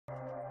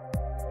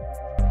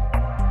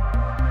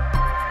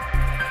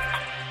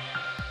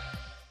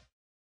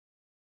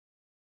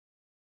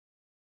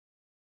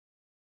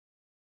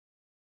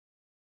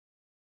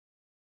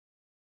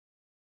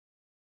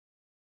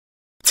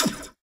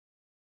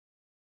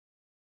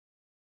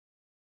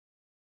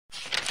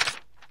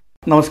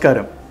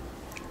നമസ്കാരം.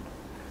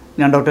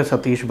 ഞാൻ doctor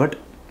Satheesh Bhat.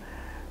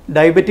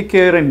 Diabetic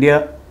care India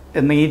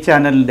എന്ന ഈ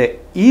ചാനലിൻ്റെ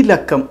ഈ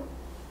ലക്കം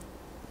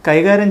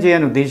കൈകാര്യം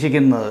ചെയ്യാൻ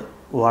ഉദ്ദേശിക്കുന്നത്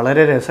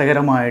വളരെ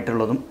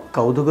രസകരമായിട്ടുള്ളതും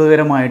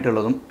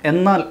കൗതുകകരമായിട്ടുള്ളതും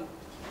എന്നാൽ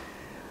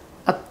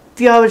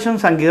അത്യാവശ്യം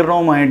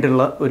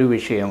സങ്കീർണവുമായിട്ടുള്ള ഒരു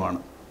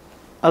വിഷയമാണ്.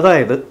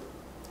 അതായത്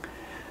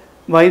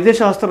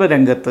വൈദ്യശാസ്ത്ര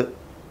രംഗത്ത്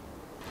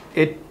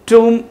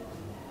ഏറ്റവും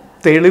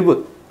തെളിവ്,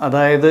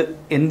 അതായത്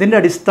എന്തിൻ്റെ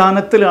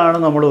അടിസ്ഥാനത്തിലാണ്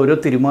നമ്മൾ ഓരോ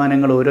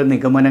തീരുമാനങ്ങൾ ഓരോ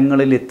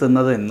നിഗമനങ്ങളിൽ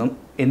എത്തുന്നതെന്നും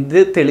എന്ത്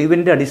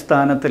തെളിവിൻ്റെ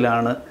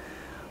അടിസ്ഥാനത്തിലാണ്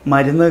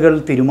മരുന്നുകൾ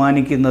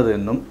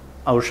തീരുമാനിക്കുന്നതെന്നും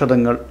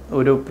ഔഷധങ്ങൾ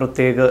ഒരു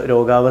പ്രത്യേക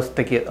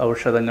രോഗാവസ്ഥയ്ക്ക്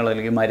ഔഷധങ്ങൾ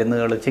അല്ലെങ്കിൽ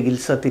മരുന്നുകൾ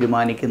ചികിത്സ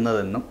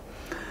തീരുമാനിക്കുന്നതെന്നും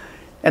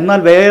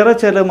എന്നാൽ വേറെ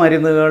ചില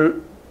മരുന്നുകൾ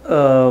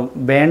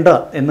വേണ്ട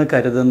എന്ന്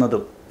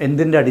കരുതുന്നതും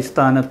എന്തിൻ്റെ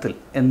അടിസ്ഥാനത്തിൽ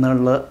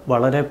എന്നുള്ള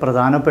വളരെ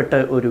പ്രധാനപ്പെട്ട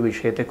ഒരു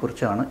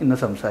വിഷയത്തെക്കുറിച്ചാണ് ഇന്ന്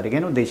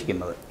സംസാരിക്കാൻ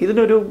ഉദ്ദേശിക്കുന്നത്.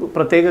 ഇതിനൊരു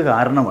പ്രത്യേക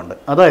കാരണമുണ്ട്.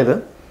 അതായത്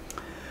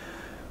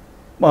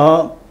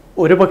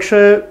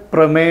ഒരുപക്ഷെ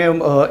പ്രമേയം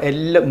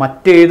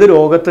മറ്റേത്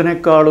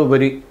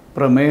രോഗത്തിനേക്കാളുപരി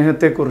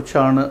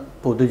പ്രമേഹത്തെക്കുറിച്ചാണ്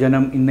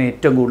പൊതുജനം ഇന്ന്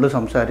ഏറ്റവും കൂടുതൽ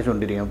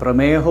സംസാരിച്ചുകൊണ്ടിരിക്കുന്നത്.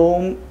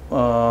 പ്രമേഹവും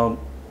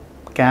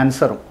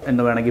ക്യാൻസറും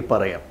എന്ന് വേണമെങ്കിൽ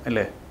പറയാം,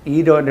 അല്ലേ? ഈ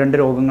രണ്ട്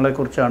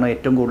രോഗങ്ങളെക്കുറിച്ചാണ്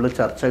ഏറ്റവും കൂടുതൽ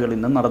ചർച്ചകൾ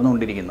ഇന്ന്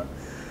നടന്നുകൊണ്ടിരിക്കുന്നത്.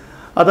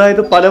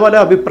 അതായത് പല പല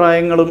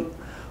അഭിപ്രായങ്ങളും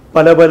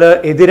പല പല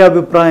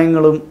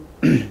എതിരഭിപ്രായങ്ങളും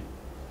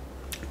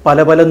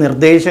പല പല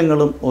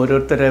നിർദ്ദേശങ്ങളും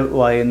ഓരോരുത്തരുടെ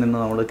വായിൽ നിന്ന്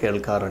നമ്മൾ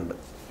കേൾക്കാറുണ്ട്.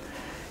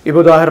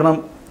 ഇപ്പോൾ ഉദാഹരണം,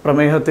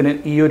 പ്രമേഹത്തിന്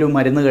ഈ ഒരു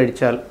മരുന്ന്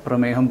കഴിച്ചാൽ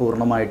പ്രമേഹം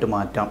പൂർണ്ണമായിട്ട്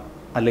മാറ്റാം,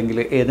 അല്ലെങ്കിൽ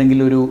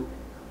ഏതെങ്കിലും ഒരു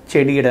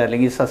ചെടിയുടെ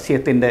അല്ലെങ്കിൽ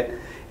സസ്യത്തിൻ്റെ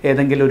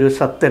ഏതെങ്കിലും ഒരു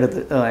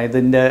സത്തെടുത്ത്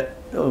അതിൻ്റെ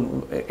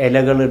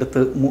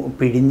ഇലകളെടുത്ത്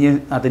പിഴിഞ്ഞ്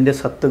അതിൻ്റെ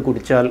സത്ത്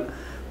കുടിച്ചാൽ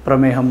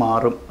പ്രമേഹം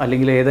മാറും,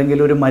 അല്ലെങ്കിൽ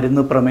ഏതെങ്കിലും ഒരു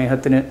മരുന്ന്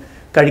പ്രമേഹത്തിന്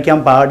കഴിക്കാൻ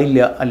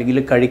പാടില്ല അല്ലെങ്കിൽ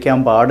കഴിക്കാൻ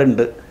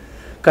പാടുണ്ട്,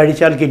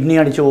 കഴിച്ചാൽ കിഡ്നി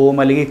അടിച്ചു പോവും,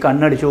 അല്ലെങ്കിൽ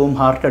കണ്ണടിച്ചു പോവും,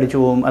 ഹാർട്ട് അടിച്ചു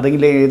പോവും,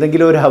 അല്ലെങ്കിൽ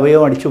ഏതെങ്കിലും ഒരു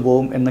അവയവം അടിച്ചു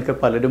പോവും എന്നൊക്കെ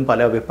പലരും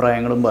പല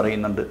അഭിപ്രായങ്ങളും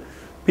പറയുന്നുണ്ട്.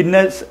 പിന്നെ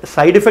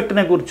സൈഡ്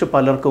ഇഫക്റ്റിനെ കുറിച്ച്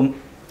പലർക്കും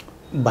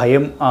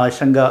ഭയം,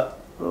 ആശങ്ക,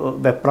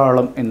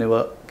 വെപ്രാളം എന്നിവ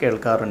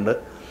കേൾക്കാറുണ്ട്.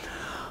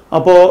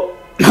 അപ്പോൾ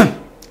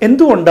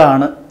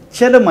എന്തുകൊണ്ടാണ്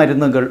ചില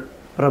മരുന്നുകൾ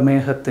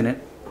പ്രമേഹത്തിന്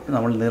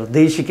നമ്മൾ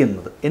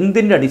നിർദ്ദേശിക്കുന്നത്?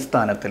 എന്തിൻ്റെ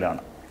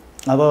അടിസ്ഥാനത്തിലാണ്?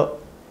 അപ്പോൾ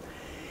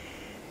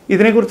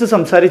ഇതിനെക്കുറിച്ച്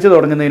സംസാരിച്ച്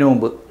തുടങ്ങുന്നതിന്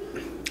മുമ്പ്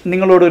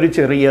നിങ്ങളോടൊരു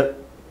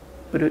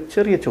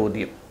ചെറിയ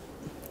ചോദ്യം,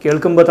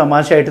 കേൾക്കുമ്പോൾ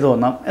തമാശയായിട്ട്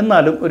തോന്നാം,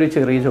 എന്നാലും ഒരു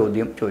ചെറിയ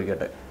ചോദ്യം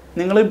ചോദിക്കട്ടെ.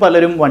 നിങ്ങൾ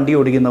പലരും വണ്ടി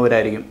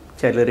ഓടിക്കുന്നവരായിരിക്കും,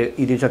 ചിലർ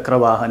ഇരുചക്ര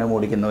വാഹനം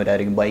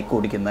ഓടിക്കുന്നവരായിരിക്കും, ബൈക്ക്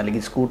ഓടിക്കുന്ന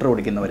അല്ലെങ്കിൽ സ്കൂട്ടർ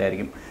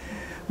ഓടിക്കുന്നവരായിരിക്കും,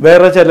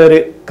 വേറെ ചിലർ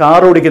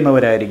കാർ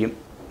ഓടിക്കുന്നവരായിരിക്കും,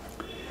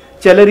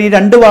 ചിലർ ഈ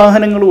രണ്ട്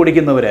വാഹനങ്ങൾ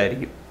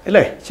ഓടിക്കുന്നവരായിരിക്കും,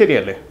 അല്ലേ?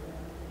 ശരിയല്ലേ?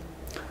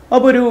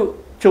 അപ്പോൾ ഒരു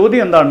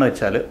ചോദ്യം എന്താണെന്ന്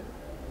വെച്ചാൽ,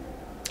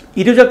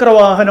 ഇരുചക്ര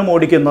വാഹനം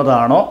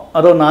ഓടിക്കുന്നതാണോ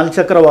അതോ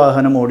നാൽചക്ര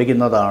വാഹനം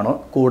ഓടിക്കുന്നതാണോ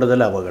കൂടുതൽ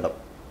അപകടം?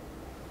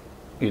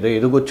 ഇത്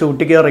ഏത്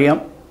കൊച്ചുകുട്ടിക്ക് അറിയാം,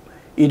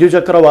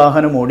 ഇരുചക്ര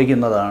വാഹനം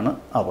ഓടിക്കുന്നതാണ്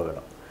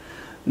അപകടം.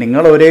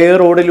 നിങ്ങൾ ഒരേ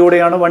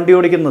റോഡിലൂടെയാണ് വണ്ടി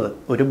ഓടിക്കുന്നത്.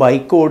 ഒരു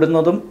ബൈക്ക്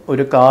ഓടുന്നതും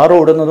ഒരു കാർ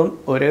ഓടുന്നതും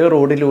ഒരേ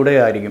റോഡിലൂടെ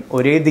ആയിരിക്കും,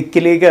 ഒരേ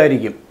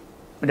ദിക്കിലേക്കായിരിക്കും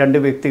രണ്ട്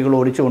വ്യക്തികൾ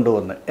ഓടിച്ചു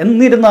കൊണ്ടുവന്ന്.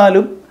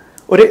 എന്നിരുന്നാലും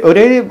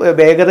ഒരേ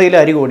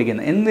വേഗതയിലായിരിക്കും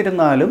ഓടിക്കുന്നത്.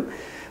 എന്നിരുന്നാലും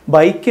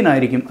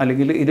ബൈക്കിനായിരിക്കും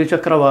അല്ലെങ്കിൽ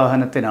ഇരുചക്ര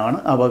വാഹനത്തിനാണ്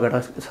അപകട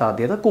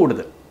സാധ്യത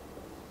കൂടുതൽ.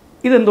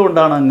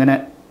 ഇതെന്തുകൊണ്ടാണ് അങ്ങനെ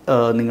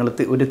നിങ്ങൾ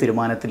ഒരു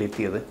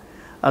തീരുമാനത്തിലെത്തിയത്?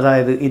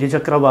 അതായത്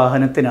ഇരുചക്ര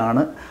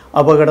വാഹനത്തിനാണ്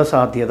അപകട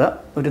സാധ്യത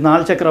ഒരു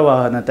നാൽചക്ര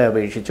വാഹനത്തെ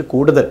അപേക്ഷിച്ച്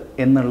കൂടുതൽ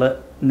എന്നുള്ള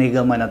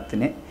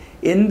നിഗമനത്തിന്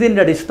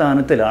എന്തിൻ്റെ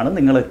അടിസ്ഥാനത്തിലാണ്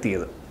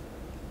നിങ്ങളെത്തിയത്?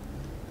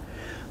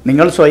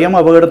 നിങ്ങൾ സ്വയം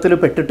അപകടത്തിൽ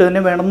പെട്ടിട്ട്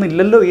തന്നെ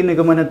വേണമെന്നില്ലല്ലോ ഈ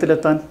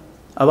നിഗമനത്തിലെത്താൻ.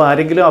 അപ്പോൾ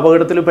ആരെങ്കിലും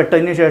അപകടത്തിൽ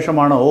പെട്ടതിന്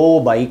ശേഷമാണോ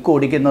ബൈക്ക്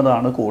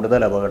ഓടിക്കുന്നതാണ്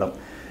കൂടുതൽ അപകടം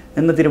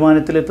എന്ന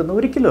തീരുമാനത്തിലെത്തുന്നത്?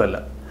 ഒരിക്കലും അല്ല.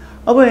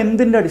 അപ്പോൾ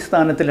എന്തിൻ്റെ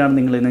അടിസ്ഥാനത്തിലാണ്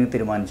നിങ്ങളിന്ന്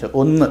തീരുമാനിച്ചത്?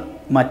 ഒന്ന്,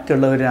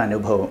 മറ്റുള്ളവരുടെ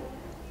അനുഭവം,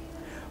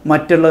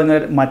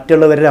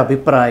 മറ്റുള്ളവരുടെ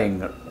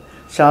അഭിപ്രായങ്ങൾ,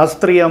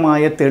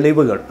 ശാസ്ത്രീയമായ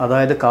തെളിവുകൾ.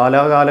 അതായത്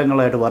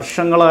കാലാകാലങ്ങളായിട്ട്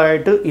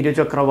വർഷങ്ങളായിട്ട്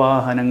ഇരുചക്ര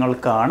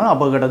വാഹനങ്ങൾക്കാണ്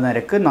അപകട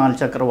നിരക്ക്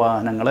നാൽചക്ര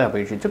വാഹനങ്ങളെ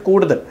അപേക്ഷിച്ച്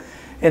കൂടുതൽ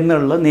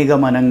എന്നുള്ള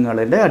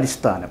നിഗമനങ്ങളുടെ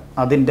അടിസ്ഥാനം,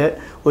 അതിൻ്റെ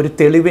ഒരു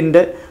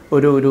തെളിവിൻ്റെ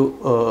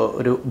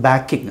ഒരു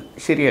ബാക്കിങ്,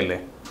 ശരിയല്ലേ?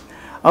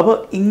 അപ്പോൾ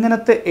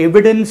ഇങ്ങനത്തെ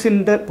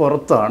എവിഡൻസിൻ്റെ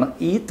പുറത്താണ്,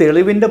 ഈ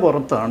തെളിവിൻ്റെ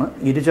പുറത്താണ്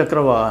ഇരുചക്ര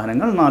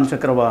വാഹനങ്ങൾ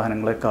നാൽചക്ര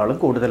വാഹനങ്ങളെക്കാളും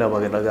കൂടുതൽ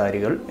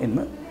അപകടകാരികൾ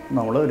എന്ന്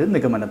നമ്മൾ ഒരു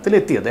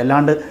നിഗമനത്തിലെത്തിയത്.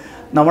 അല്ലാണ്ട്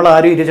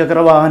നമ്മളാരും ഇരുചക്ര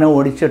വാഹനം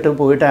ഓടിച്ചിട്ട്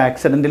പോയിട്ട്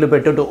ആക്സിഡൻറ്റിൽ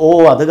പെട്ടിട്ട്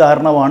അത്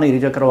കാരണമാണ്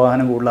ഇരുചക്ര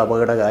വാഹനം കൂടുതൽ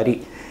അപകടകാരി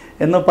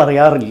എന്ന്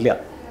പറയാറില്ല.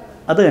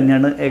 അത്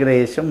തന്നെയാണ്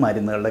ഏകദേശം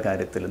മരുന്നുകളുടെ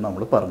കാര്യത്തിൽ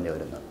നമ്മൾ പറഞ്ഞു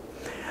വരുന്നത്.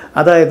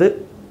 അതായത്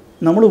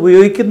നമ്മൾ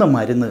ഉപയോഗിക്കുന്ന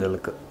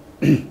മരുന്നുകൾക്ക്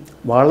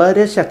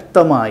വളരെ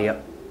ശക്തമായ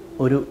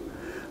ഒരു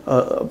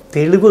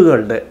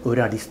തെളിവുകളുടെ ഒരു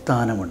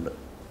അടിസ്ഥാനമുണ്ട്.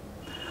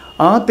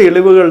 ആ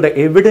തെളിവുകളുടെ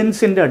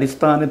എവിഡൻസിൻ്റെ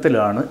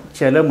അടിസ്ഥാനത്തിലാണ്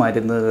ചില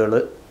മരുന്നുകൾ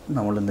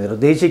നമ്മൾ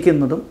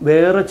നിർദ്ദേശിക്കുന്നതും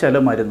വേറെ ചില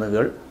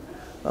മരുന്നുകൾ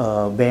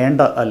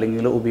വേണ്ട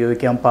അല്ലെങ്കിൽ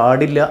ഉപയോഗിക്കാൻ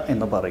പാടില്ല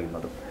എന്ന്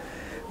പറയുന്നതും.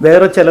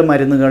 വേറെ ചില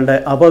മരുന്നുകളുടെ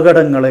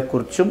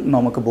അപകടങ്ങളെക്കുറിച്ചും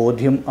നമുക്ക്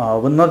ബോധ്യം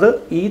ആവുന്നത്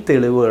ഈ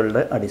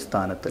തെളിവുകളുടെ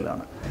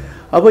അടിസ്ഥാനത്തിലാണ്.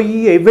 അപ്പോൾ ഈ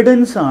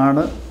എവിഡൻസ്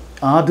ആണ്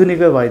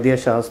ആധുനിക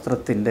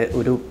വൈദ്യശാസ്ത്രത്തിൻ്റെ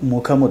ഒരു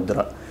മുഖമുദ്ര.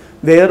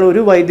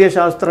 വേറൊരു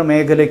വൈദ്യശാസ്ത്ര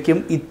മേഖലയ്ക്കും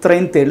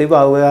ഇത്രയും തെളിവ്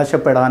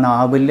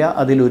അവകാശപ്പെടാനാവില്ല,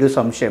 അതിലൊരു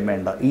സംശയം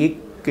വേണ്ട. ഈ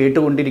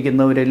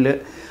കേട്ടുകൊണ്ടിരിക്കുന്നവരിൽ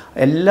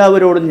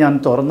എല്ലാവരോടും ഞാൻ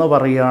തുറന്നു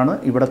പറയുകയാണ്,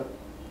 ഇവിടെ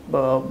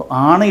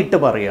ആണയിട്ട്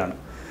പറയുകയാണ്,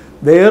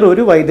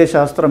 വേറൊരു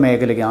വൈദ്യശാസ്ത്ര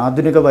മേഖലയ്ക്കും,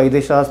 ആധുനിക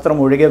വൈദ്യശാസ്ത്രം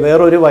ഒഴികെ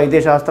വേറൊരു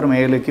വൈദ്യശാസ്ത്ര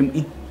മേഖലയ്ക്കും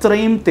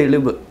ഇത്രയും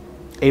തെളിവ്,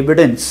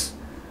 എവിഡൻസ്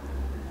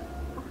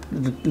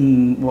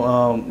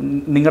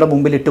നിങ്ങളുടെ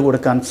മുമ്പിൽ ഇട്ട്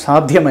കൊടുക്കാൻ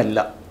സാധ്യമല്ല.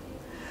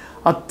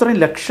 അത്രയും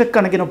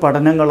ലക്ഷക്കണക്കിന്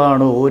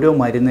പഠനങ്ങളാണ് ഓരോ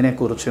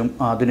മരുന്നിനെക്കുറിച്ചും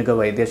ആധുനിക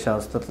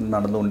വൈദ്യശാസ്ത്രത്തിൽ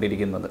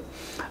നടന്നുകൊണ്ടിരിക്കുന്നത്.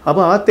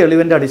 അപ്പോൾ ആ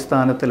തെളിവിൻ്റെ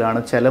അടിസ്ഥാനത്തിലാണ്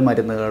ചില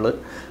മരുന്നുകൾ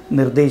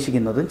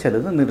നിർദ്ദേശിക്കുന്നതും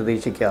ചിലത്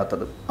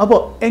നിർദ്ദേശിക്കാത്തതും. അപ്പോൾ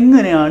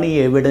എങ്ങനെയാണ് ഈ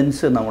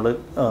എവിഡൻസ് നമ്മൾ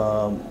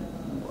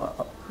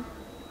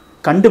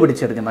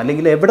കണ്ടുപിടിച്ചെടുക്കുന്നത്,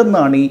 അല്ലെങ്കിൽ എവിടെ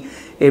നിന്നാണ് ഈ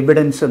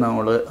എവിഡൻസ്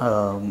നമ്മൾ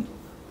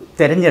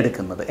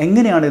തിരഞ്ഞെടുക്കുന്നത്,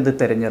 എങ്ങനെയാണ് ഇത്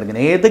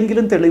തിരഞ്ഞെടുക്കുന്നത്?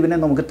 ഏതെങ്കിലും തെളിവിനെ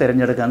നമുക്ക്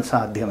തിരഞ്ഞെടുക്കാൻ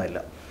സാധ്യമല്ല.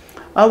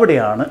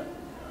 അവിടെയാണ്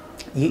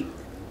ഈ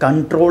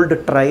കൺട്രോൾഡ്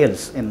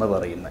ട്രയൽസ് എന്ന്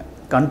പറയുന്നത്.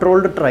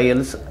 കൺട്രോൾഡ്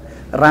ട്രയൽസ്,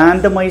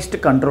 റാൻഡമൈസ്ഡ്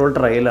കൺട്രോൾ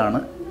ട്രയലാണ്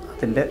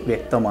അതിൻ്റെ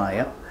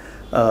വ്യക്തമായ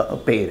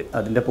പേര്,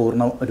 അതിൻ്റെ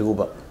പൂർണ്ണ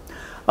രൂപം.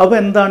 അപ്പോൾ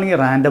എന്താണ് ഈ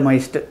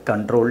റാൻഡമൈസ്ഡ്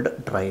കൺട്രോൾഡ്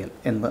ട്രയൽ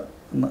എന്ന്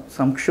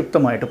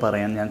സംക്ഷിപ്തമായിട്ട്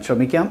പറയാൻ ഞാൻ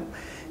ശ്രമിക്കാം.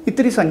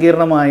 ഇത്തിരി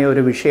സങ്കീർണമായ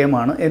ഒരു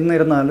വിഷയമാണ്,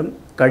 എന്നിരുന്നാലും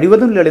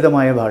കഴിവതും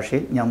ലളിതമായ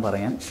ഭാഷയിൽ ഞാൻ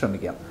പറയാൻ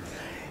ശ്രമിക്കാം.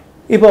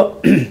 ഇപ്പോൾ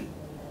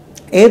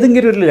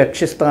ഏതെങ്കിലും ഒരു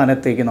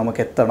ലക്ഷ്യസ്ഥാനത്തേക്ക്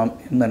നമുക്ക് എത്തണം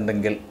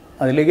എന്നുണ്ടെങ്കിൽ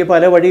അതിലേക്ക്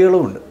പല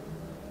വഴികളുമുണ്ട്.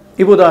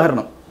 ഇപ്പോൾ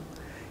ഉദാഹരണം,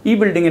 ഈ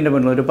ബിൽഡിങ്ങിൻ്റെ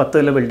മുന്നിൽ ഒരു 10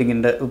 നില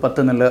ബിൽഡിങ്ങിൻ്റെ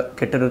 10 നില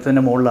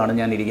കെട്ടിടത്തിൻ്റെ മുകളിലാണ്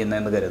ഞാൻ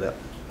ഇരിക്കുന്നതെന്ന് കരുതുക.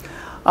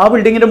 ആ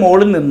ബിൽഡിങ്ങിൻ്റെ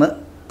മുകളിൽ നിന്ന്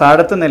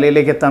താഴത്തെ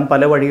നിലയിലേക്ക് എത്താൻ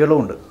പല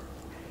വഴികളുമുണ്ട്.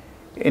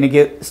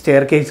 എനിക്ക്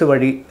സ്റ്റെയർ കേസ്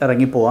വഴി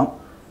ഇറങ്ങിപ്പോവാം,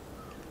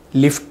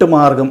 ലിഫ്റ്റ്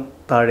മാർഗം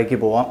താഴേക്ക്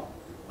പോവാം,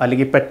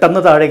 അല്ലെങ്കിൽ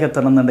പെട്ടെന്ന് താഴേക്ക്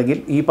എത്തണമെന്നുണ്ടെങ്കിൽ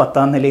ഈ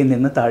 10ാം നിലയിൽ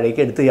നിന്ന്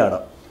താഴേക്ക് എടുത്ത്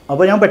ചാടാം.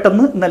 അപ്പോൾ ഞാൻ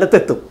പെട്ടെന്ന്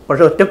നിലത്തെത്തും.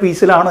 പക്ഷേ ഒറ്റ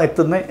പീസിലാണോ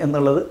എത്തുന്നത്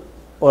എന്നുള്ളത്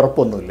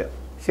ഉറപ്പൊന്നുമില്ല,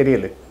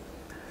 ശരിയല്ലേ?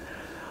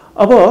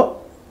 അപ്പോൾ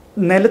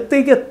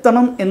നിലത്തേക്ക്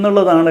എത്തണം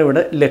എന്നുള്ളതാണ്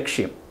ഇവിടെ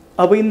ലക്ഷ്യം.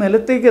 അപ്പോൾ ഈ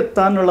നിലത്തേക്ക്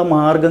എത്താനുള്ള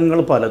മാർഗ്ഗങ്ങൾ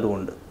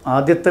പലതുമുണ്ട്.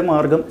 ആദ്യത്തെ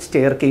മാർഗ്ഗം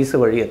സ്റ്റെയർ കേസ്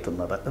വഴി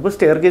എത്തുന്നത്. അപ്പോൾ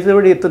സ്റ്റെയർ കേസ്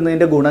വഴി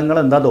എത്തുന്നതിൻ്റെ ഗുണങ്ങൾ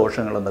എന്താ,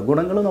 ദോഷങ്ങൾ എന്താ?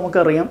 ഗുണങ്ങൾ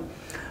നമുക്കറിയാം,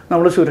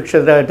 നമ്മൾ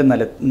സുരക്ഷിതരായിട്ട്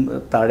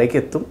താഴേക്ക്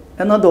എത്തും.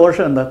 എന്നാൽ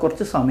ദോഷം എന്താ,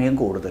 കുറച്ച് സമയം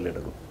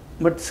കൂടുതലെടുക്കും.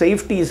 But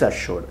safety is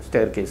assured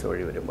stair case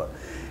വഴി വരുമ്പോൾ.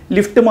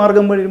 ലിഫ്റ്റ്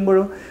മാർഗം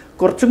വരുമ്പോഴും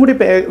കുറച്ചും കൂടി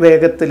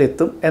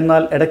വേഗത്തിലെത്തും.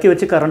 എന്നാൽ ഇടയ്ക്ക്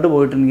വെച്ച് കറണ്ട്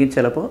പോയിട്ടുണ്ടെങ്കിൽ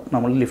ചിലപ്പോൾ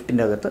നമ്മൾ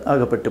ലിഫ്റ്റിൻ്റെ അകത്ത്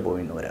അകപ്പെട്ട്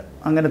പോയിന്ന് വരാം.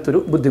 അങ്ങനത്തെ ഒരു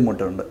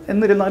ബുദ്ധിമുട്ടുണ്ട്.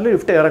 എന്നിരുന്നാലും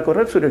ലിഫ്റ്റ്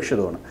ഏറെക്കുറെ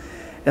സുരക്ഷിതമാണ്.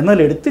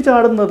 എന്നാൽ എടുത്തു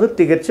ചാടുന്നത്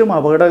തികച്ചും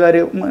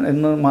അപകടകാര്യം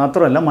എന്ന്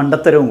മാത്രമല്ല,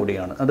 മണ്ടത്തരവും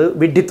കൂടിയാണ്. അത്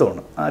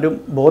വിഡ്ഢിത്തമാണ്.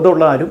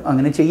 ബോധമുള്ള ആരും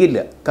അങ്ങനെ ചെയ്യില്ല.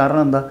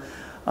 കാരണം എന്താ,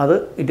 അത്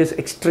it is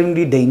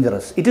extremely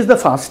dangerous. It is the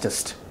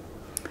fastest.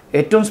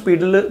 ഏറ്റവും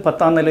സ്പീഡിൽ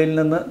 10ാം നിലയിൽ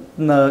നിന്ന്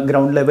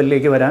ഗ്രൗണ്ട്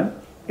ലെവലിലേക്ക് വരാൻ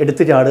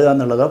എടുത്തു ചാടുക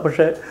എന്നുള്ളതാണ്.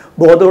 പക്ഷേ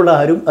ബോധമുള്ള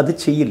ആരും അത്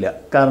ചെയ്യില്ല.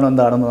 കാരണം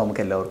എന്താണെന്ന്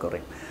നമുക്ക് എല്ലാവർക്കും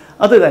അറിയാം.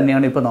 അത്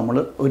തന്നെയാണ് ഇപ്പോൾ നമ്മൾ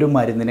ഒരു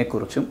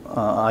മരുന്നിനെക്കുറിച്ചും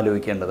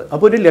ആലോചിക്കേണ്ടത്.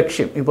 അപ്പോൾ ഒരു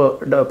ലക്ഷ്യം, ഇപ്പോൾ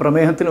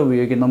പ്രമേഹത്തിന്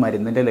ഉപയോഗിക്കുന്ന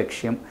മരുന്നിൻ്റെ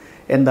ലക്ഷ്യം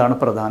എന്താണ്?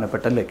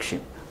 പ്രധാനപ്പെട്ട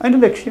ലക്ഷ്യം,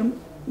 അതിൻ്റെ ലക്ഷ്യം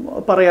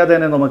പറയാതെ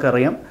തന്നെ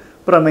നമുക്കറിയാം,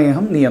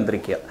 പ്രമേഹം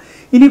നിയന്ത്രിക്കുക.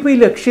 ഇനിയിപ്പോൾ ഈ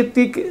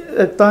ലക്ഷ്യത്തേക്ക്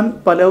എത്താൻ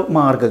പല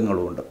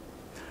മാർഗങ്ങളുമുണ്ട്.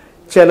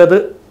 ചിലത്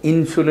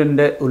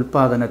ഇൻസുലിൻ്റെ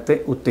ഉൽപ്പാദനത്തെ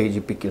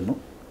ഉത്തേജിപ്പിക്കുന്നു.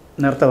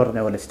 നേരത്തെ പറഞ്ഞ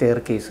പോലെ സ്റ്റെയർ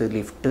കേസ്,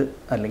 ലിഫ്റ്റ്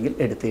അല്ലെങ്കിൽ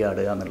എടുത്ത്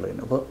ചാടുക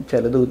എന്നുള്ളതിന്. അപ്പോൾ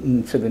ചിലത്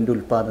ഇൻസുലിൻ്റെ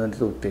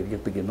ഉൽപ്പാദനത്തെ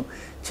ഉത്തേജിപ്പിക്കുന്നു,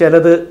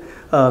 ചിലത്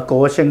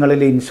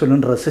കോശങ്ങളിലെ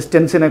ഇൻസുലിൻ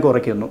റെസിസ്റ്റൻസിനെ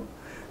കുറയ്ക്കുന്നു,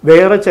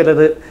 വേറെ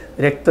ചിലത്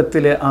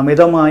രക്തത്തിലെ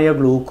അമിതമായ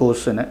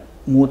ഗ്ലൂക്കോസിനെ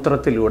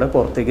മൂത്രത്തിലൂടെ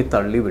പുറത്തേക്ക്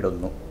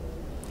തള്ളിവിടുന്നു.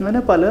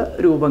 അങ്ങനെ പല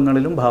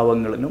രൂപങ്ങളിലും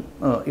ഭാവങ്ങളിലും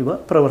ഇവ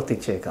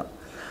പ്രവർത്തിച്ചേക്കാം.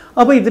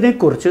 അപ്പോൾ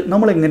ഇതിനെക്കുറിച്ച്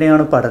നമ്മൾ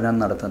എങ്ങനെയാണ് പഠനം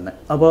നടത്തുന്നത്?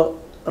 അപ്പോൾ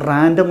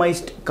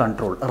റാൻഡമൈസ്ഡ്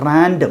കൺട്രോൾ,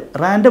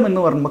 റാൻഡം എന്ന്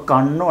പറയുമ്പോൾ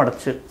കണ്ണു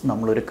അടച്ച്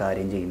നമ്മളൊരു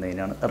കാര്യം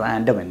ചെയ്യുന്നതിനാണ്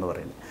റാൻഡം എന്ന്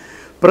പറയുന്നത്.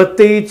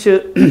 പ്രത്യേകിച്ച്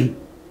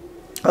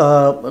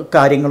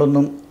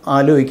കാര്യങ്ങളൊന്നും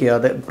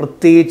ആലോചിക്കാതെ,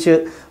 പ്രത്യേകിച്ച്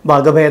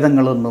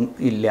വകഭേദങ്ങളൊന്നും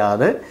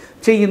ഇല്ലാതെ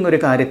ചെയ്യുന്നൊരു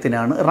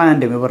കാര്യത്തിനാണ്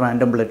റാൻഡം. ഇപ്പോൾ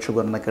റാൻഡം ബ്ലഡ്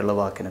ഷുഗർ എന്നൊക്കെയുള്ള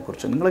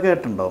വാക്കിനെക്കുറിച്ച് നിങ്ങൾ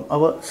കേട്ടിട്ടുണ്ടാവും.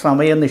 അപ്പോൾ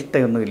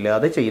സമയനിഷ്ഠയൊന്നും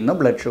ഇല്ലാതെ ചെയ്യുന്ന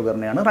ബ്ലഡ്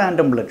ഷുഗറിനെയാണ്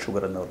റാൻഡം ബ്ലഡ്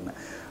ഷുഗർ എന്ന് പറയുന്നത്.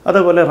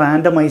 അതേപോലെ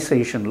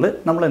റാൻഡമൈസേഷനിൽ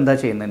നമ്മൾ എന്താ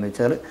ചെയ്യുന്നതെന്ന്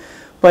വെച്ചാൽ,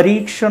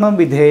 പരീക്ഷണം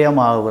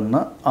വിധേയമാവുന്ന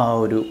ആ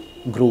ഒരു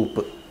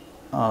ഗ്രൂപ്പ്,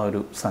 ആ ഒരു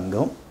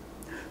സംഘം,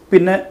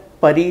 പിന്നെ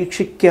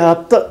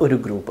പരീക്ഷിക്കാത്ത ഒരു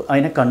ഗ്രൂപ്പ്,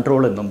 അതിനെ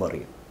കൺട്രോൾ എന്നും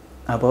പറയും.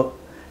 അപ്പോൾ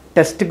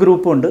ടെസ്റ്റ്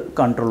ഗ്രൂപ്പുണ്ട്,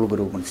 കൺട്രോൾ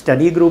ഗ്രൂപ്പുണ്ട്,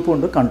 സ്റ്റഡി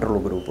ഗ്രൂപ്പുണ്ട്, കൺട്രോൾ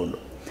ഗ്രൂപ്പുണ്ട്.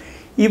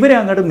 ഇവരെ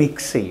അങ്ങോട്ട്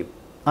മിക്സ് ചെയ്യും.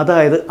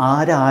 അതായത്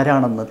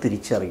ആരാണെന്ന്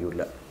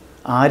തിരിച്ചറിയില്ല.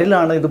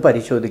 ആരിലാണ് ഇത്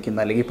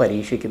പരിശോധിക്കുന്നത് അല്ലെങ്കിൽ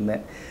പരീക്ഷിക്കുന്നത്,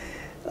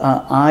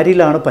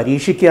 ആരിലാണ്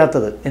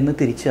പരീക്ഷിക്കാത്തത് എന്ന്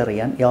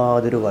തിരിച്ചറിയാൻ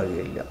യാതൊരു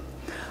വഴിയില്ല.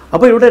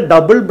 അപ്പോൾ ഇവിടെ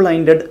double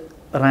blinded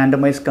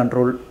randomise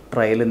control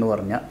trial എന്ന്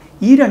പറഞ്ഞാൽ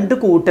ഈ രണ്ട്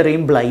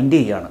കൂട്ടരെയും ബ്ലൈൻഡ്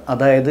ചെയ്യുകയാണ്.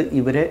 അതായത്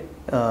ഇവരെ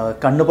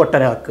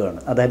കണ്ണുപൊട്ടരാക്കുകയാണ്,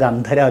 അതായത്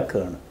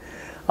അന്ധരാക്കുകയാണ്.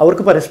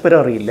 അവർക്ക് പരസ്പരം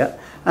അറിയില്ല.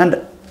 ആൻഡ്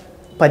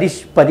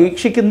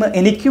പരീക്ഷിക്കുന്ന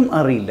എനിക്കും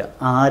അറിയില്ല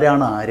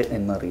ആരാണ് ആര്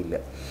എന്നറിയില്ല.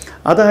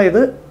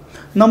 അതായത്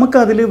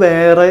നമുക്കതിൽ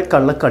വേറെ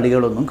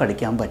കള്ളക്കളികളൊന്നും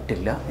കളിക്കാൻ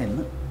പറ്റില്ല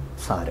എന്ന്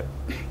സാരം.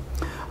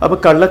 അപ്പോൾ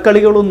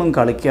കള്ളക്കളികളൊന്നും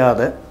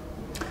കളിക്കാതെ,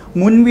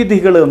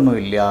 മുൻവിധികളൊന്നും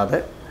ഇല്ലാതെ,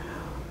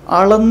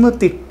 അളന്ന്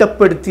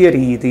തിട്ടപ്പെടുത്തിയ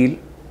രീതിയിൽ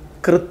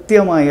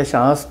കൃത്യമായ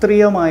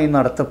ശാസ്ത്രീയമായി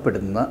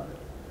നടത്തപ്പെടുന്ന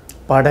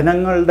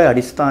പഠനങ്ങളുടെ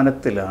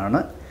അടിസ്ഥാനത്തിലാണ്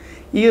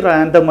ഈ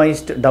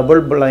randomised double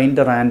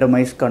blind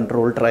randomised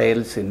control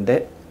ട്രയൽസിൻ്റെ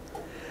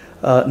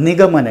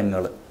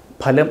നിഗമനങ്ങൾ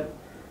ഫലം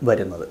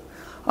വരുന്നത്.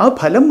 ആ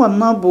ഫലം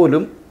വന്നാൽ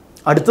പോലും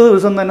അടുത്ത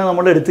ദിവസം തന്നെ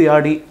നമ്മൾ എടുത്ത്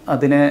ചാടി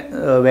അതിനെ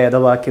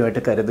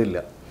വേദവാക്യമായിട്ട് കരുതില്ല.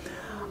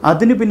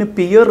 അതിന് പിന്നെ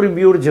പിയർ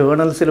റിവ്യൂഡ്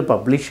ജേർണൽസിൽ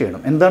പബ്ലിഷ്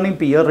ചെയ്യണം. എന്താണ് ഈ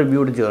പിയർ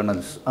റിവ്യൂഡ്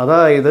ജേർണൽസ്?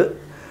 അതായത്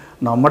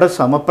നമ്മുടെ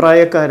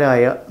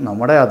സമപ്രായക്കാരായ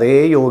നമ്മുടെ അതേ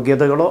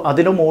യോഗ്യതകളോ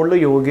അതിനു മുകളിൽ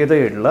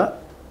യോഗ്യതയുള്ള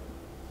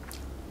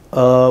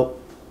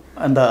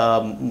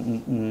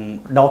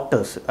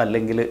ഡോക്ടേഴ്സ്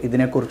അല്ലെങ്കിൽ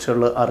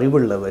ഇതിനെക്കുറിച്ചുള്ള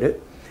അറിവുള്ളവർ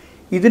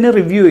ഇതിനെ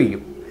റിവ്യൂ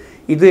ചെയ്യും.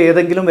 ഇത്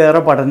ഏതെങ്കിലും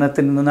വേറെ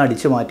പഠനത്തിൽ നിന്ന്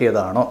അടിച്ചു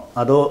മാറ്റിയതാണോ,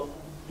 അതോ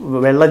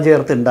വെള്ളം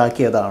ചേർത്ത്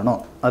ഉണ്ടാക്കിയതാണോ,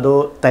 അതോ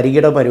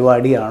തരികിട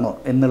പരിപാടിയാണോ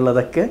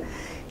എന്നുള്ളതൊക്കെ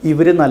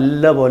ഇവർ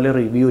നല്ലപോലെ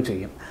റിവ്യൂ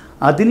ചെയ്യും.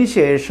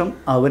 അതിനുശേഷം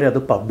അവരത്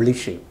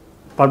പബ്ലിഷ് ചെയ്യും.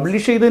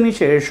 പബ്ലിഷ് ചെയ്തതിന്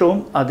ശേഷവും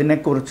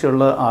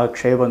അതിനെക്കുറിച്ചുള്ള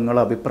ആക്ഷേപങ്ങൾ,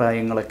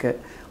 അഭിപ്രായങ്ങളൊക്കെ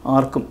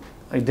ആർക്കും,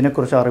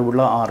 ഇതിനെക്കുറിച്ച്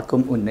അറിവുള്ള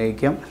ആർക്കും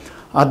ഉന്നയിക്കാം.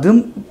 അതും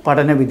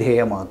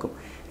പഠനവിധേയമാക്കും.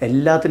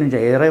 എല്ലാത്തിനും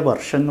ഏറെ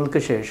വർഷങ്ങൾക്ക്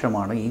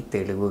ശേഷമാണ് ഈ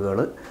തെളിവുകൾ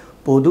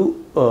പൊതു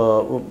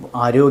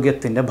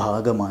ആരോഗ്യത്തിൻ്റെ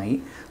ഭാഗമായി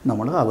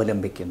നമ്മൾ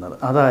അവലംബിക്കുന്നത്.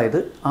 അതായത്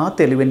ആ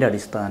തെളിവിൻ്റെ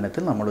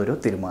അടിസ്ഥാനത്തിൽ നമ്മളൊരു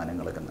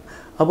തീരുമാനങ്ങൾ എടുക്കുന്നത്.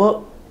 അപ്പോൾ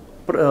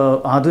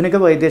ആധുനിക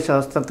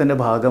വൈദ്യശാസ്ത്രത്തിൻ്റെ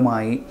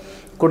ഭാഗമായി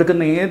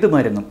കൊടുക്കുന്ന ഏത്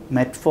മരുന്നും,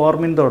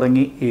 മെറ്റ്ഫോർമിൻ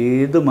തുടങ്ങി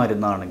ഏത്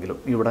മരുന്നാണെങ്കിലും,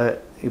 ഇവിടെ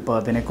ഇപ്പോൾ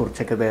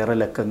അതിനെക്കുറിച്ചൊക്കെ വേറെ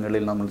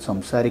ലക്കങ്ങളിൽ നമ്മൾ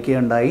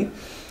സംസാരിക്കുകയുണ്ടായി.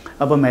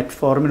 അപ്പോൾ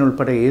മെറ്റ്ഫോർമിൻ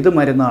ഉൾപ്പെടെ ഏത്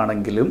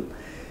മരുന്നാണെങ്കിലും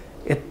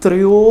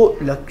എത്രയോ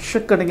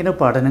ലക്ഷക്കണക്കിന്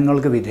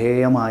പഠനങ്ങൾക്ക്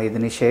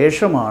വിധേയമായതിന്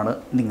ശേഷമാണ്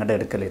നിങ്ങളുടെ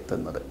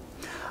അടുക്കലെത്തുന്നത്.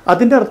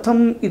 അതിൻ്റെ അർത്ഥം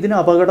ഇതിന്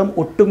അപകടം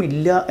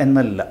ഒട്ടുമില്ല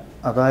എന്നല്ല.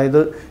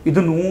 അതായത് ഇത്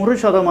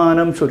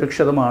 100%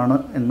 സുരക്ഷിതമാണ്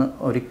എന്ന്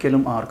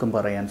ഒരിക്കലും ആർക്കും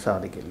പറയാൻ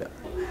സാധിക്കില്ല.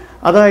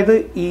 അതായത്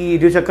ഈ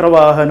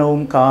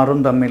ഇരുചക്രവാഹനവും കാറും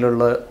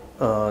തമ്മിലുള്ള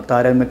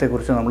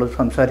താരതമ്യത്തെക്കുറിച്ച് നമ്മൾ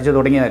സംസാരിച്ച്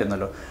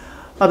തുടങ്ങിയായിരുന്നല്ലോ.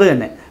 അത്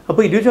തന്നെ.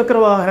 അപ്പോൾ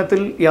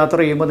ഇരുചക്രവാഹനത്തിൽ യാത്ര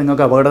ചെയ്യുമ്പോൾ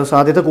നിങ്ങൾക്ക് അപകട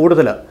സാധ്യത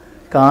കൂടുതലാണ്.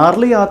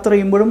 കാറിൽ യാത്ര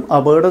ചെയ്യുമ്പോഴും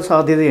അപകട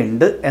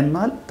സാധ്യതയുണ്ട്,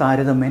 എന്നാൽ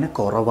താരതമ്യേന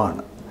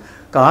കുറവാണ്.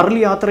 കാറിൽ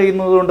യാത്ര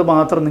ചെയ്യുന്നത് കൊണ്ട്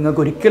മാത്രം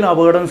നിങ്ങൾക്ക് ഒരിക്കലും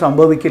അപകടം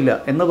സംഭവിക്കില്ല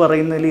എന്ന്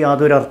പറയുന്നതിൽ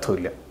യാതൊരു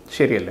അർത്ഥമില്ല.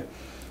 ശരിയല്ലേ?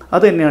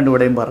 അത് തന്നെയാണ്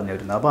ഇവിടെയും പറഞ്ഞു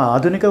വരുന്നത്. അപ്പോൾ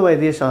ആധുനിക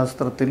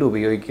വൈദ്യശാസ്ത്രത്തിൽ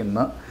ഉപയോഗിക്കുന്ന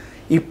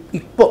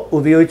ഇപ്പോൾ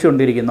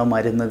ഉപയോഗിച്ചുകൊണ്ടിരിക്കുന്ന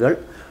മരുന്നുകൾ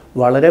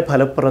വളരെ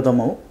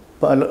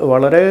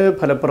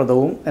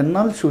ഫലപ്രദവും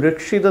എന്നാൽ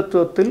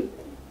സുരക്ഷിതത്വത്തിൽ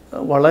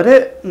വളരെ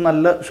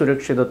നല്ല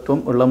സുരക്ഷിതത്വം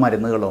ഉള്ള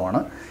മരുന്നുകളുമാണ്.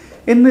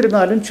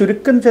 എന്നിരുന്നാലും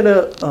ചുരുക്കം ചില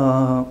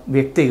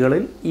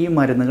വ്യക്തികളിൽ ഈ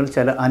മരുന്നുകൾ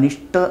ചില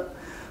അനിഷ്ട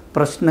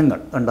പ്രശ്നങ്ങൾ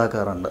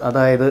ഉണ്ടാക്കാറുണ്ട്.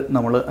 അതായത്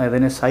നമ്മൾ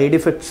അതിനെ സൈഡ്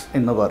ഇഫക്ട്സ്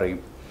എന്ന് പറയും.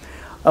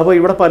 അപ്പോൾ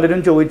ഇവിടെ പലരും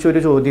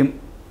ചോദിച്ചൊരു ചോദ്യം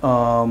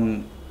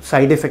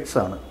സൈഡ് ഇഫക്ട്സ്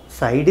ആണ്.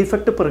 സൈഡ്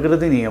ഇഫക്റ്റ്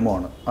പ്രകൃതി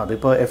നിയമമാണ്.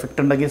 അതിപ്പോൾ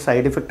എഫക്റ്റ് ഉണ്ടെങ്കിൽ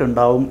സൈഡ് ഇഫക്റ്റ്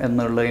ഉണ്ടാവും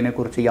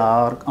എന്നുള്ളതിനെക്കുറിച്ച്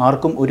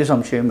ആർക്കും ഒരു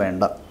സംശയം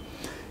വേണ്ട.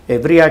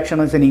 Every action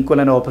is N equal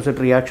and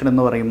opposite reaction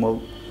എന്ന്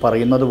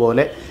പറയുന്നത്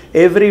പോലെ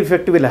every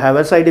effect will have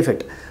A side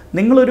effect.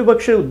 നിങ്ങളൊരു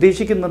പക്ഷേ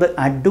ഉദ്ദേശിക്കുന്നത്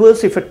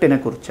അഡ്വേഴ്സ് ഇഫക്റ്റിനെ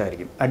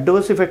കുറിച്ചായിരിക്കും.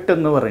 അഡ്വേഴ്സ് ഇഫക്റ്റ്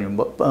എന്ന്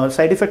പറയുമ്പോൾ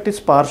side effect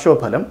is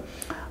പാർശ്വഫലം.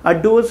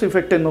 Adverse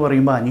effect എന്ന്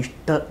പറയുമ്പോൾ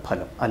അനിഷ്ട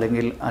ഫലം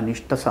അല്ലെങ്കിൽ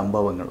അനിഷ്ട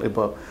സംഭവങ്ങൾ.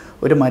 ഇപ്പോൾ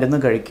ഒരു മരുന്ന്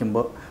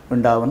കഴിക്കുമ്പോൾ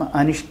ഉണ്ടാകുന്ന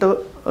അനിഷ്ട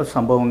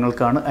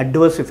സംഭവങ്ങൾക്കാണ്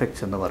അഡ്വേഴ്സ്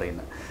ഇഫക്ട്സ് എന്ന്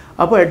പറയുന്നത്.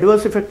 അപ്പോൾ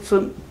അഡ്വേഴ്സ് ഇഫക്ട്സ്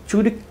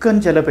ചുരുക്കം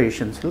ചില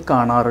പേഷ്യൻസിൽ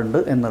കാണാറുണ്ട്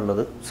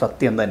എന്നുള്ളത്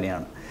സത്യം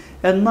തന്നെയാണ്.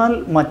 എന്നാൽ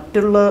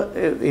മറ്റുള്ള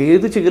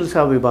ഏത്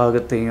ചികിത്സാ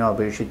വിഭാഗത്തെയും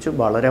അപേക്ഷിച്ച്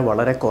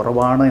വളരെ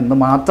കുറവാണ് എന്ന്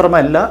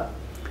മാത്രമല്ല,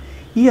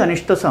 ഈ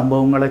അനിഷ്ട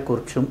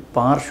സംഭവങ്ങളെക്കുറിച്ചും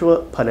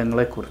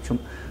പാർശ്വഫലങ്ങളെക്കുറിച്ചും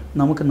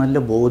നമുക്ക് നല്ല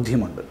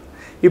ബോധ്യമുണ്ട്.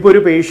 ഇപ്പോൾ ഒരു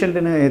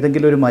പേഷ്യൻറ്റിന്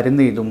ഏതെങ്കിലും ഒരു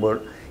മരുന്ന് എഴുതുമ്പോൾ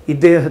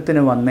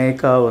ഇദ്ദേഹത്തിന്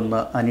വന്നേക്കാവുന്ന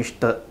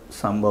അനിഷ്ട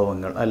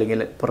സംഭവങ്ങൾ അല്ലെങ്കിൽ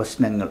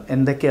പ്രശ്നങ്ങൾ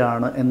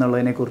എന്തൊക്കെയാണ്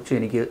എന്നുള്ളതിനെക്കുറിച്ച്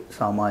എനിക്ക്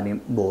സാമാന്യം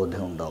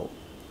ബോധമുണ്ടാവും.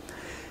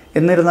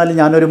 എന്നിരുന്നാലും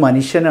ഞാനൊരു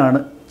മനുഷ്യനാണ്.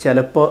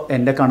 ചിലപ്പോൾ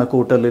എൻ്റെ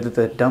കണക്കൂട്ടലിൽ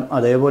തെറ്റാം.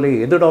 അതേപോലെ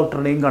ഏത്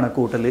ഡോക്ടറുടെയും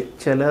കണക്കൂട്ടൽ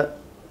ചില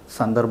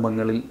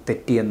സന്ദർഭങ്ങളിൽ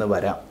തെറ്റിയെന്ന്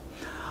വരാം.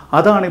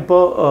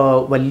 അതാണിപ്പോൾ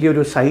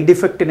വലിയൊരു സൈഡ്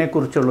ഇഫക്റ്റിനെ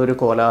കുറിച്ചുള്ളൊരു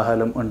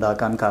കോലാഹലം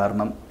ഉണ്ടാക്കാൻ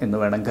കാരണം എന്ന്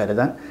വേണം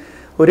കരുതാൻ.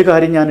 ഒരു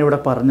കാര്യം ഞാനിവിടെ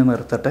പറഞ്ഞു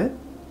നിർത്തട്ടെ.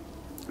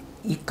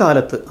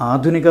 ഇക്കാലത്ത്,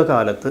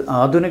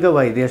 ആധുനിക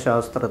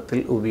വൈദ്യശാസ്ത്രത്തിൽ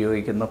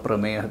ഉപയോഗിക്കുന്ന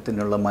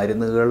പ്രമേഹത്തിനുള്ള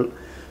മരുന്നുകൾ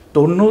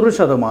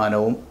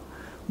 90%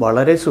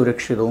 വളരെ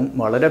സുരക്ഷിതവും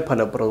വളരെ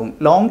ഫലപ്രദവും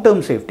ലോങ് ടേം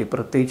സേഫ്റ്റി,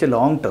 പ്രത്യേകിച്ച്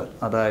ലോങ് ടേം,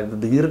 അതായത്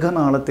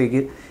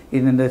ദീർഘനാളത്തേക്ക്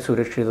ഇതിൻ്റെ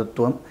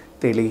സുരക്ഷിതത്വം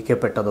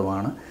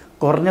തെളിയിക്കപ്പെട്ടതുമാണ്.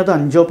 കുറഞ്ഞത്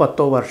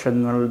 5-10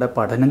 വർഷങ്ങളുടെ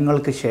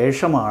പഠനങ്ങൾക്ക്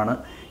ശേഷമാണ്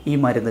ഈ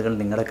മരുന്നുകൾ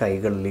നിങ്ങളുടെ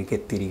കൈകളിലേക്ക്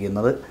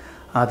എത്തിയിരിക്കുന്നത്.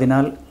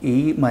 അതിനാൽ ഈ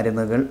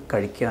മരുന്നുകൾ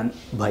കഴിക്കാൻ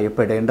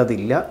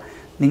ഭയപ്പെടേണ്ടതില്ല.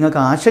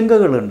 നിങ്ങൾക്ക്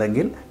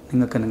ആശങ്കകളുണ്ടെങ്കിൽ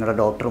നിങ്ങൾക്ക് നിങ്ങളുടെ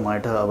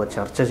ഡോക്ടറുമായിട്ട് അവ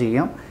ചർച്ച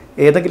ചെയ്യാം.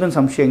 ഏതെങ്കിലും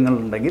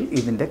സംശയങ്ങളുണ്ടെങ്കിൽ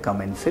ഇതിൻ്റെ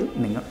കമൻസിൽ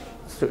നിങ്ങൾ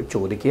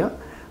ചോദിക്കുക.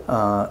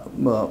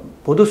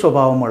 പൊതു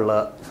സ്വഭാവമുള്ള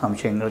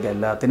സംശയങ്ങൾക്ക്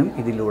എല്ലാത്തിനും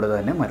ഇതിലൂടെ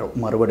തന്നെ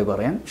മറുപടി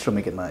പറയാൻ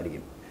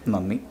ശ്രമിക്കുന്നതായിരിക്കും.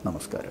 നന്ദി,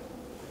 നമസ്കാരം.